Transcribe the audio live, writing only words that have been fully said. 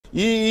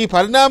ఈ ఈ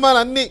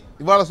పరిణామాలన్నీ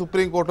ఇవాళ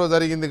సుప్రీంకోర్టులో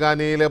జరిగింది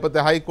కానీ, లేకపోతే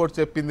హైకోర్టు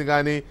చెప్పింది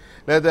కానీ,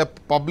 లేదా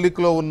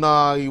పబ్లిక్లో ఉన్న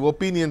ఈ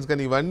ఒపీనియన్స్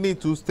కానీ ఇవన్నీ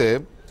చూస్తే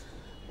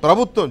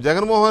ప్రభుత్వం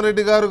జగన్మోహన్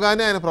రెడ్డి గారు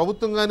కానీ ఆయన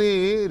ప్రభుత్వం కానీ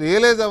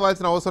రియలైజ్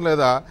అవ్వాల్సిన అవసరం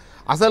లేదా?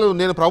 అసలు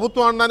నేను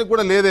ప్రభుత్వం అనడానికి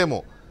కూడా లేదేమో.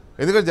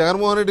 ఎందుకంటే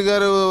జగన్మోహన్ రెడ్డి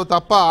గారు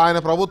తప్ప ఆయన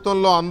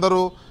ప్రభుత్వంలో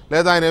అందరూ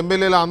లేదా ఆయన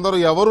ఎమ్మెల్యేలు అందరూ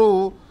ఎవరు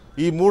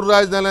ఈ 3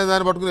 రాజధానులు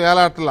దాన్ని పట్టుకుని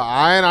ఏలాట్లా.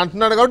 ఆయన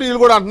అంటున్నాడు కాబట్టి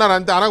వీళ్ళు కూడా అంటున్నారు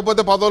అంతే.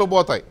 అనకపోతే పదవులు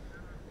పోతాయి.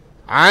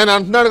 ఆయన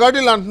అంటున్నాడు కాబట్టి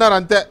వీళ్ళు అంటున్నారు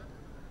అంతే.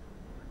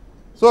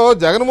 సో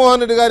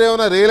జగన్మోహన్ రెడ్డి గారు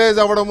ఏమైనా రియలైజ్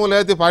అవ్వడము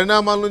లేకపోతే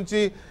పరిణామాల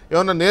నుంచి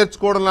ఏమైనా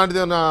నేర్చుకోవడం లాంటిది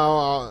ఏమైనా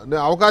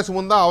అవకాశం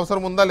ఉందా,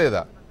 అవసరం ఉందా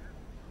లేదా?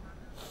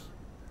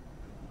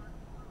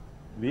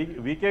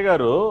 వికే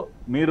గారు,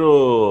 మీరు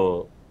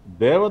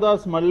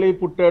దేవదాస్ మళ్ళీ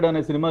పుట్టాడు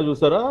అనే సినిమా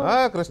చూసారా?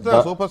 కృష్ణ,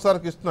 సూపర్ స్టార్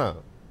కృష్ణ,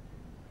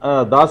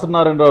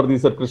 దాసనారాయణరావు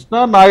తీశారు. కృష్ణ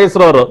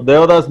నాగేశ్వరరావు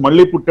దేవదాస్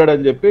మళ్ళీ పుట్టాడు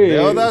అని చెప్పి.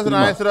 దేవదాస్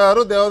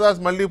నాగేశ్వరరావు, దేవదాస్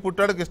మళ్ళీ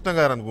పుట్టాడు కృష్ణ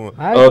గారు అనుకో.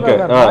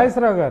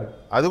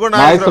 అది కూడా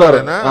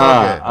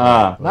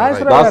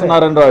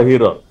దాసనారాయణరావు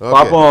హీరో.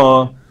 పాపం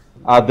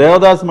ఆ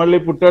దేవదాస్ మళ్ళీ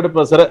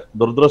పుట్టాడు. సరే,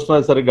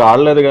 దురదృష్టం సరిగ్గా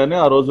ఆడలేదు కానీ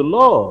ఆ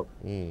రోజుల్లో.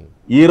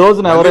 ఈ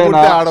రోజున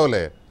ఎవరైనా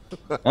ఆడవలే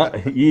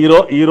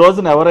ఈ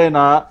రోజున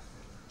ఎవరైనా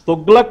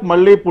తుగ్లక్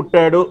మళ్ళీ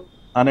పుట్టాడు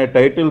అనే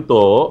టైటిల్ తో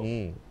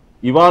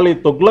ఇవాళ ఈ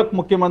తుగ్లక్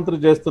ముఖ్యమంత్రి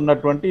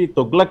చేస్తున్నటువంటి ఈ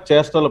తుగ్లక్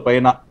చేష్టల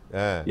పైన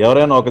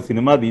ఎవరైనా ఒక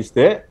సినిమా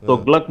తీస్తే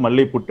తుగ్లక్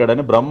మళ్ళీ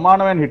పుట్టాడని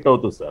బ్రహ్మాండమైన హిట్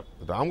అవుతుంది సార్.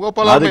 రామ్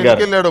గోపాల్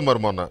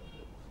మొన్న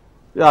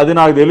అది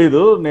నాకు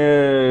తెలీదు.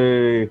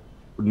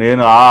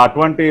 నేను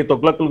అటువంటి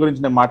తుగ్లక్ల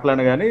గురించి నేను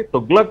మాట్లాడాను కానీ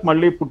తుగ్లక్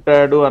మళ్ళీ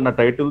పుట్టాడు అన్న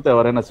టైటిల్తో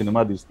ఎవరైనా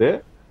సినిమా తీస్తే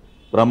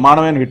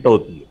బ్రహ్మాండమైన హిట్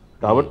అవుతుంది.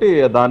 కాబట్టి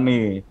దాన్ని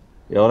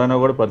ఎవరైనా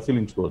కూడా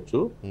పరిశీలించుకోవచ్చు.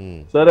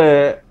 సరే,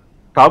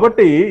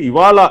 కాబట్టి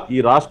ఇవాళ ఈ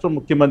రాష్ట్ర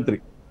ముఖ్యమంత్రి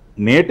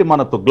నేటి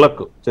మన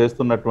తుగ్లక్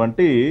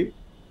చేస్తున్నటువంటి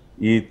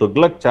ఈ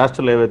తుగ్లక్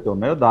చేష్టలు ఏవైతే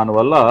ఉన్నాయో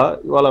దానివల్ల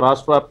ఇవాళ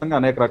రాష్ట్ర వ్యాప్తంగా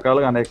అనేక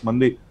రకాలుగా అనేక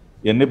మంది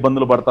ఎన్ని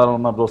ఇబ్బందులు పడతారో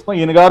ఉన్న చూస్తాం.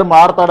 ఈయన గారు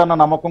మారతాడన్న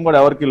నమ్మకం కూడా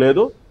ఎవరికి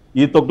లేదు.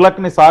 ఈ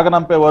తుగ్లక్ ని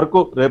సాగనంపే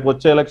వరకు రేపు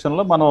వచ్చే ఎలక్షన్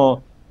లో మనం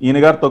ఈయన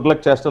గారు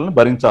తుగ్లక్ చేష్టలను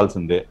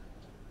భరించాల్సిందే.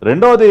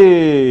 రెండవది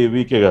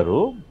వికే గారు,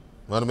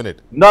 1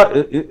 minute.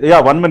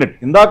 1 minute.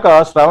 ఇందాక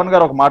శ్రావణ్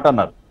గారు ఒక మాట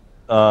అన్నారు,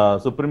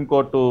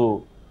 సుప్రీంకోర్టు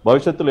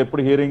భవిష్యత్తులో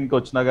ఎప్పుడు హియరింగ్కి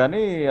వచ్చినా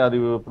కానీ అది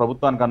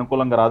ప్రభుత్వానికి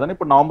అనుకూలంగా రాదని.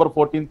 ఇప్పుడు November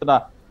 14th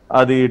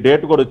అది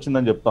డేట్ కూడా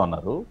వచ్చిందని చెప్తా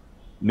ఉన్నారు.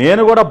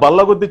 నేను కూడా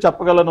బల్లగుద్ది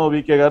చెప్పగలను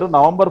వికే గారు,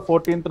 November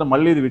 14th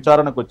మళ్ళీ ఇది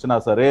విచారణకు వచ్చినా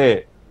సరే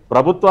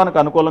ప్రభుత్వానికి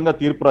అనుకూలంగా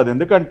తీర్పు రాదు.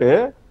 ఎందుకంటే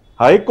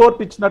హైకోర్టు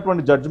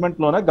ఇచ్చినటువంటి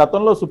జడ్జిమెంట్ లోనే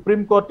గతంలో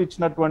సుప్రీంకోర్టు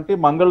ఇచ్చినటువంటి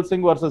Mangal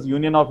Singh versus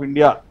union of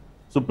India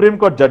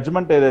supreme court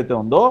judgement ఏదైతే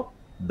ఉందో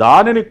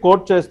దానిని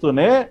కోట్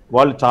చేస్తూనే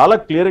వాళ్ళు చాలా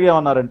క్లియర్గా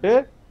ఏమన్నారంటే,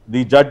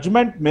 the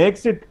judgement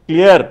makes it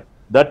clear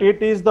that it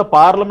is the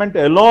parliament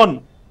alone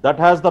that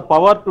has the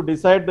power to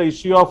decide the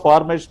issue of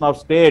formation of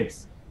states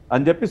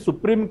అని చెప్పి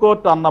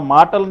సుప్రీంకోర్టు అన్న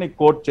మాటల్ని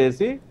కోట్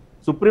చేసి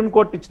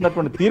సుప్రీంకోర్టు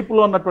ఇచ్చినటువంటి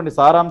తీర్పులో ఉన్నటువంటి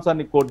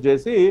సారాంశాన్ని కోట్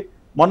చేసి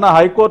మొన్న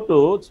హైకోర్టు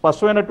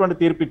స్పష్టమైనటువంటి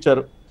తీర్పు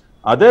ఇచ్చారు.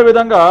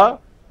 అదేవిధంగా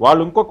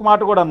వాళ్ళు ఇంకొక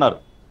మాట కూడా అన్నారు,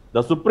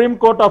 the supreme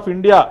court of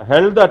India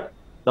held that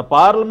the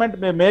parliament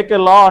may make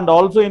a law and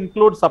also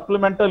include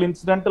supplemental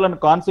incidental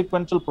and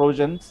consequential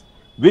provisions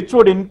which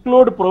would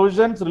include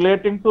provisions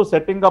relating to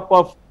setting up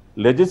of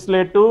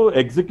legislative,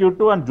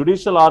 executive and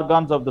judicial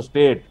organs of the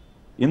state.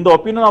 In the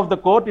opinion of the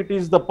court, it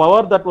is the power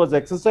that was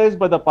exercised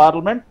by the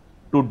parliament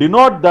to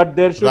denote that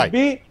there should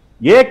be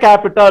a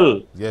capital.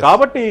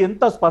 కాబట్టి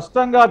ఇంత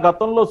స్పష్టంగా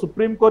గతంలో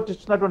supreme court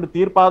ఇచ్చినటువంటి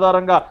తీర్పు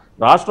ఆధారంగా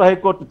రాష్ట్ర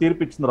high court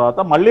తీర్పు ఇచ్చిన తర్వాత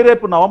మళ్ళీ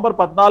రేపు November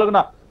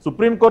 14న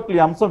సుప్రీం కోర్టు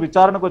ఈ అంశం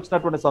విచారణకు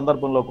వచ్చినటువంటి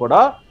సందర్భంలో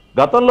కూడా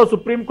గతంలో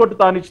సుప్రీం కోర్టు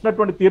తాను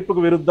ఇచ్చినటువంటి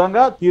తీర్పుకు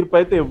విరుద్ధంగా తీర్పు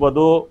అయితే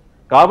ఇవ్వదు.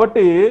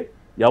 కాబట్టి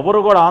ఎవరు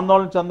కూడా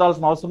ఆందోళన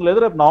చెందాల్సిన అవసరం లేదు.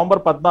 రేపు November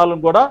 14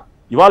 కూడా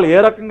ఇవాళ ఏ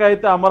రకంగా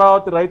అయితే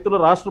అమరావతి రైతులు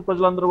రాష్ట్ర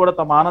ప్రజలందరూ కూడా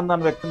తమ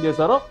ఆనందాన్ని వ్యక్తం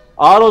చేశారో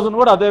ఆ రోజున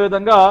కూడా అదే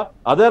విధంగా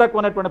అదే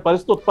రకమైనటువంటి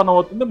పరిస్థితి ఉత్పన్నం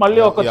అవుతుంది.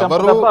 మళ్ళీ ఒక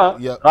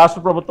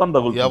రాష్ట్ర ప్రభుత్వం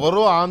తగులుతుంది.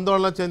 ఎవరు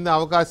ఆందోళన చెందే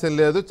అవకాశం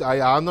లేదు.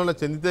 ఆందోళన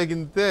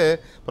చెందితే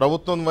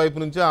ప్రభుత్వం వైపు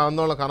నుంచే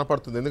ఆందోళన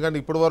కనపడుతుంది. ఎందుకంటే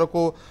ఇప్పటి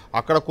వరకు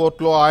అక్కడ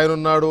కోర్టులో ఆయన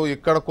ఉన్నాడు,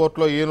 ఇక్కడ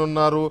కోర్టులో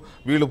ఈయనున్నారు,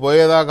 వీళ్ళు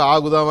పోయేదాకా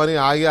ఆగుదామని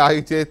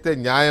ఆగి చేస్తే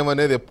న్యాయం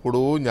అనేది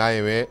ఎప్పుడూ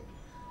న్యాయమే.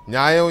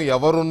 న్యాయం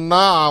ఎవరున్నా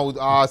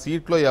ఆ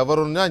సీట్లో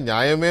ఎవరున్నా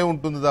న్యాయమే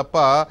ఉంటుంది తప్ప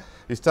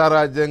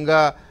ఇష్టారాజ్యంగా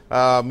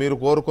మీరు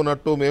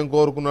కోరుకున్నట్టు మేము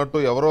కోరుకున్నట్టు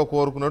ఎవరో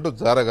కోరుకున్నట్టు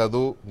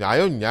జరగదు.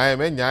 న్యాయం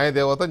న్యాయమే,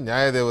 న్యాయదేవత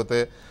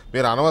న్యాయదేవతే.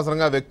 మీరు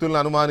అనవసరంగా వ్యక్తులను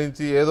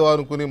అనుమానించి ఏదో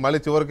అనుకుని మళ్ళీ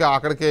చివరికి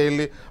అక్కడికే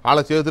వెళ్ళి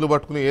వాళ్ళ చేతులు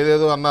పట్టుకుని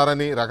ఏదేదో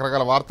అన్నారని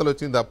రకరకాల వార్తలు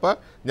వచ్చింది తప్ప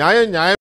న్యాయం న్యాయం.